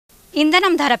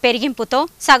ఇంధనం ధర పెరిగింపుతో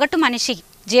సగటు మనిషి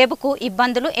జేబుకు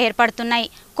ఇబ్బందులు ఏర్పడుతున్నాయి.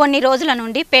 కొన్ని రోజుల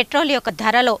నుండి పెట్రోల్ యొక్క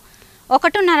ధరలో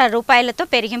 1.5 रुपयाలతో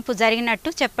పెరిగింపు జరిగినట్టు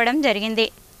చెప్పడం జరిగింది.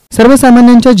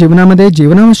 सर्वसामान्यांच्या जीवनामध्ये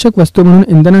जीवनावश्यक वस्तू म्हणून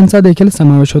इंधनांचा देखील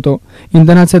समावेश होतो.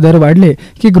 इंधनाचे दर वाढले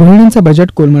की गृहिणींचं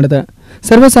बजेट कोलमडतं.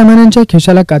 सर्वसामान्यांच्या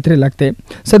खिशाला कात्री लागते.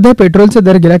 सध्या पेट्रोलचे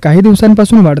दर गेल्या काही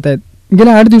दिवसांपासून वाढत आहेत.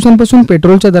 गेल्या 8 दिवसांपासून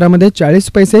पेट्रोलच्या दरामध्ये 40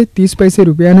 पैसे 30 पैसे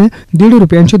रुपयाने 1.5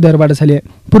 रुपयांची दरवाढ झाली आहे.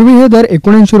 पूर्वी हे दर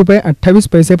 79 रुपये 28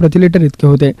 पैसे प्रति लिटर इतके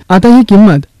होते. आता ही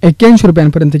किंमत 81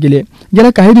 रुपयांपर्यंत गेली आहे.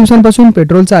 गेल्या काही दिवसांपासून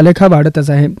पेट्रोलचा आलेख वाढतच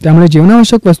आहे. त्यामुळे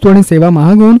जीवनावश्यक वस्तू आणि सेवा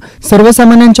महाग होऊन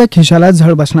सर्वसामान्यांच्या खिशाला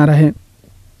झळ बसणार आहे.